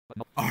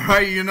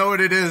Alright, you know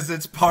what it is.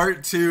 It's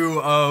part 2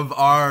 of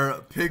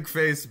our Pig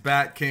Face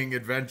Bat King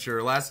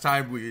adventure. Last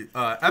time we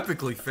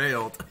epically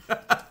failed.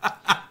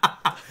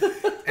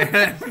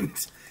 And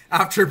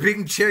after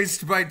being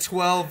chased by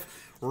 12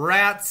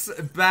 rats,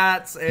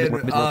 bats,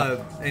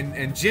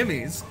 and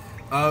jimmies,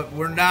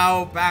 we're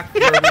now back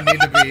where we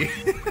need to be.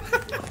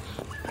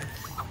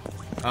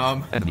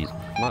 Enemies.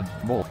 One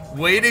more.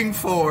 Waiting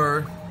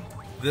for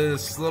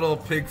this little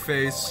pig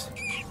face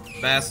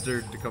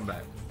bastard to come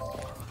back.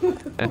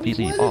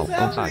 NPCs all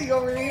on site.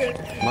 Over here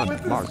One,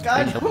 with Mars, this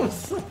guy?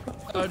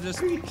 Oh, just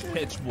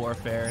pitch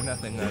warfare,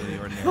 nothing out of the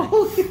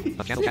ordinary.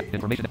 A channel chat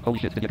information. Holy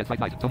shit, did you get fight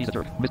night? Tony's a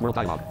jerk. Miss World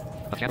dialogue.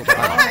 A channel chat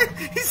dialogue.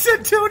 He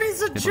said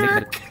Tony's a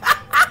jerk.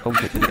 Holy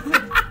shit, did you get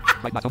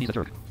fight night? Tony's a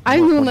jerk.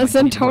 I'm the one that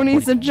said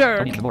Tony's a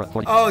jerk.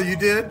 Oh, you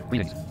did?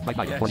 Greetings. Fight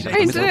night. Yes,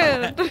 I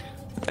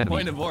did.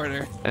 Point of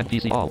order.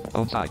 NPC all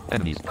on site.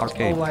 Enemies. Cars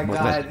cave. Oh my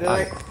god. They're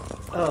like...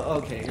 Oh,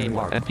 okay. Team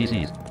War.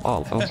 NPCs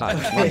all on site.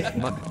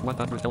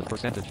 100 health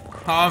percentage.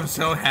 Oh, I'm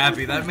so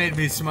happy. That made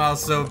me smile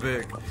so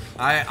big.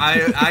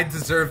 I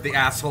deserve the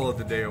Asshole of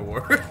the Day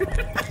award.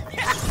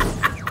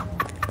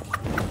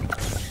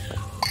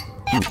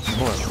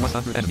 More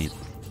 100 enemies.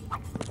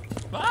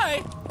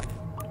 Bye!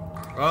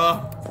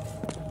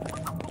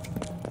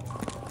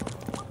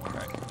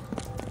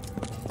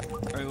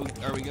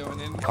 Are we going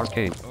in? Cars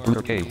cave.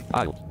 Lunar cave.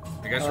 Aisle.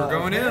 I guess we're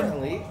going in.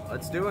 Apparently.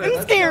 Let's do it.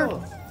 I'm scared.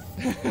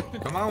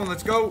 Come on,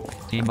 let's go.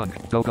 Team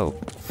Monk. Go go.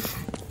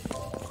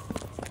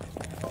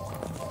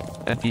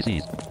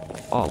 NPCs.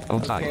 All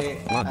on site. Okay,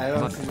 One. I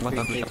don't Monk. see the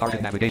 100 big target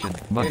face. navigation.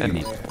 Monk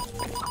enemies.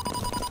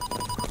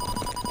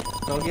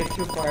 Don't get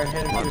too far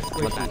ahead of your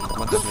Blood pack. squishy.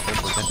 100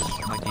 health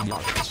percentage. 19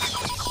 yards.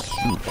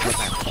 Blood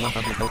pack.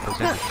 100 health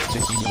percentage.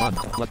 16 1.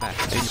 Blood pack.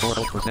 84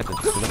 health percentage.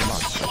 11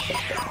 yards.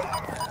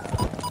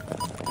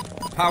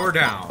 Power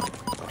down.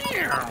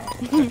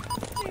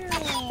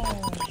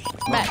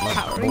 Bat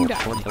powering down.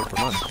 40 health per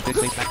run. Big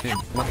face back in.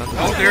 100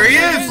 Oh, there he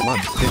is! One.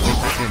 Big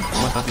face back in.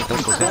 100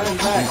 health percentage.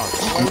 3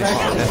 yards.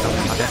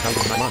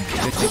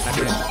 Big face back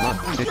in. Run.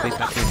 Big face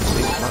back in.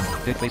 Run.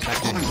 Big face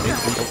back in.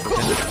 83 health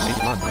percentage.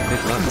 8 run.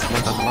 Big run.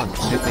 101.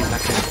 Big face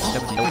back in.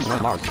 70 health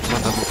run. Large.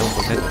 100 health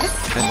percentage.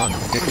 10 run.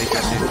 Big face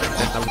back in.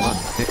 10,000 run.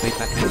 Big face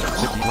back in.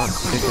 50 run.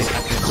 Big face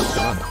back in.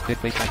 Run. Big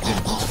face back in.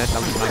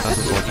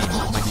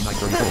 10,914.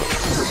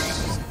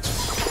 9934.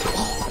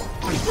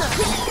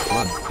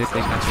 One, big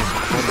face back in,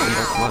 43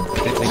 volts, one,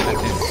 big face back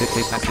in, big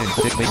face back in,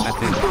 big face back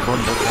in,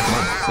 40 volts back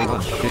one, say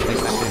one, big face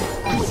back in,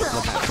 two,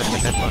 blood back,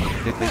 70 one,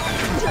 big face back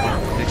in,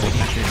 one, big face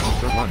back in,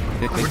 third one,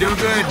 big face We're doing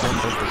good. 40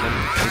 volts per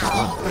second,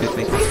 one, big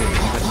face back in,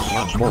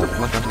 one, more, 100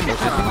 volts second, big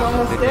face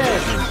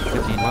back in,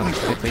 15 one,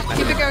 big face back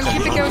in, Keep it going,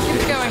 keep it going, keep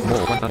it going.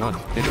 more, 101,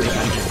 big face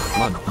back in,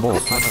 one, more,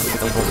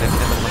 100 volts second,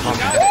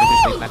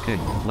 big face back in,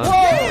 one,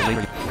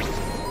 later,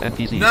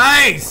 NPC.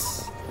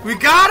 Nice! We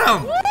got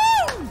him!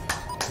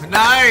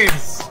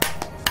 Nice!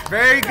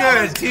 Very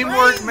good.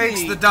 Teamwork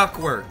makes the duck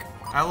work.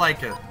 I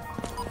like it.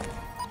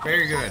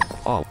 Very good.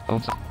 All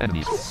on site.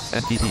 Enemies.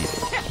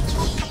 NPCs.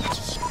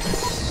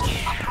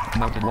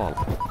 Mountain wall.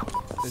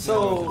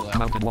 So,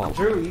 Mountain wall.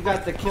 Drew, you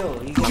got the kill.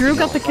 Drew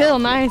got the kill,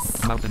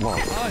 nice. Mountain wall.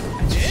 Oh,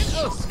 I did?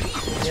 Oh,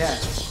 sweet. Yeah.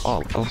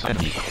 All on site.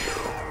 Enemies.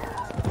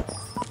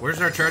 Where's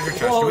our treasure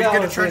chest? Whoa, Do we that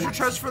get a was treasure in-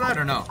 chest for that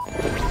or no?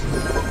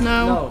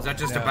 No. Is that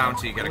just a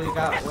bounty? You gotta We go.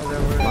 got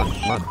whatever.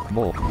 One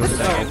more. No,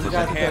 we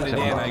got Handed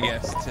the in, I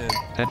guess, to...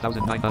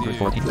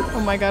 10,914.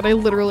 Oh my god, I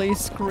literally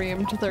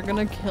screamed. They're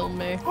gonna kill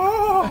me.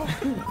 Are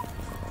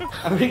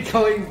we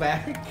going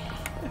back?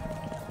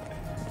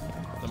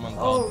 someone Oh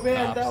called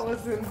man, cops. that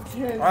was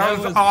intense. That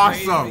was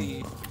awesome.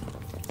 crazy.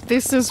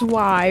 This is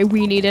why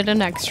we needed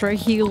an extra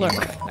healer.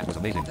 That was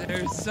amazing.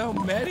 There's so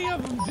many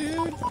of them,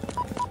 dude.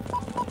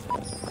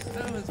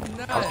 That was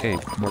nuts. Arcade.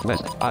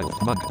 Northwest. Isle.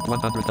 Monk.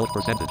 100 health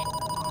percentage.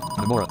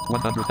 Namora.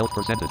 100 health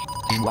percentage.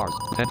 Team Lars.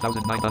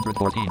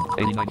 10,914.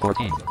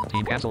 8914.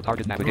 Team cancel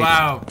target navigation.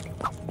 Wow.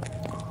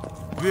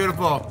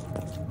 Beautiful.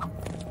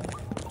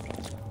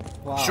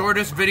 Wow.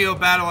 Shortest video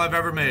battle I've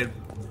ever made.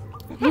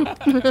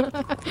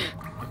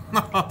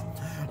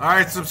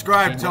 Alright,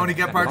 subscribe.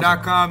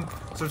 TonyGetPart.com.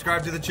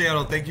 Subscribe to the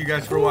channel. Thank you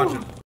guys for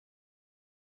watching.